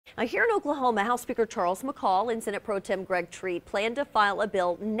Here in Oklahoma, House Speaker Charles McCall and Senate Pro Tem Greg Treat plan to file a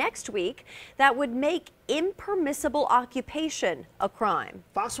bill next week that would make impermissible occupation a crime.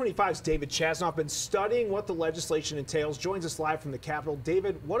 Fox 25's David Chasnoff been studying what the legislation entails. Joins us live from the Capitol.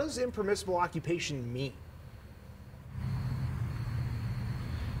 David, what does impermissible occupation mean?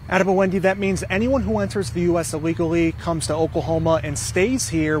 Adaba, Wendy, that means anyone who enters the U.S. illegally, comes to Oklahoma, and stays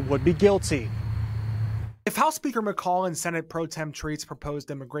here would be guilty. If House Speaker McCall and Senate Pro Tem Treat's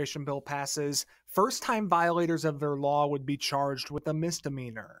proposed immigration bill passes, first-time violators of their law would be charged with a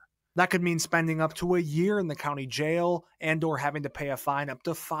misdemeanor. That could mean spending up to a year in the county jail and/or having to pay a fine up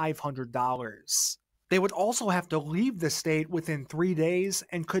to $500. They would also have to leave the state within 3 days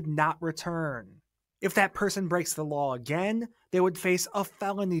and could not return. If that person breaks the law again, they would face a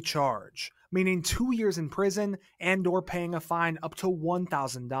felony charge, meaning 2 years in prison and/or paying a fine up to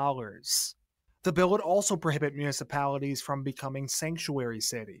 $1,000. The bill would also prohibit municipalities from becoming sanctuary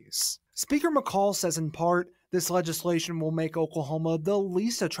cities. Speaker McCall says in part, this legislation will make Oklahoma the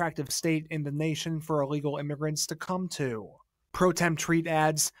least attractive state in the nation for illegal immigrants to come to. Pro Tem Treat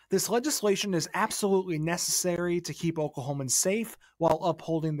adds, this legislation is absolutely necessary to keep Oklahomans safe while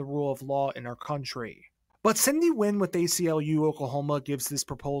upholding the rule of law in our country. But Cindy Wynn with ACLU Oklahoma gives this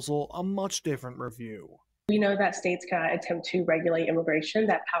proposal a much different review. We know that states cannot attempt to regulate immigration.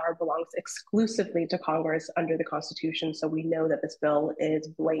 That power belongs exclusively to Congress under the Constitution, so we know that this bill is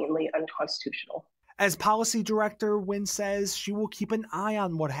blatantly unconstitutional. As policy director, Wynn says she will keep an eye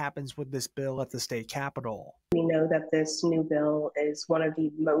on what happens with this bill at the state capitol. We know that this new bill is one of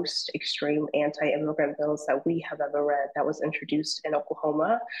the most extreme anti-immigrant bills that we have ever read that was introduced in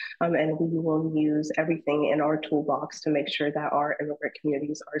Oklahoma, and we will use everything in our toolbox to make sure that our immigrant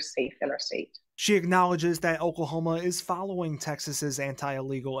communities are safe in our state. She acknowledges that Oklahoma is following Texas's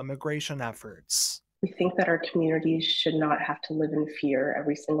anti-illegal immigration efforts. We think that our communities should not have to live in fear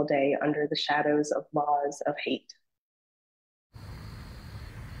every single day under the shadows of laws of hate.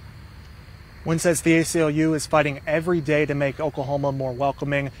 Wynn says the ACLU is fighting every day to make Oklahoma more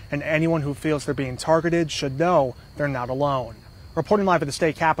welcoming, and anyone who feels they're being targeted should know they're not alone. Reporting live at the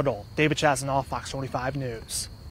state capitol, David Chasnoff, Fox 25 News.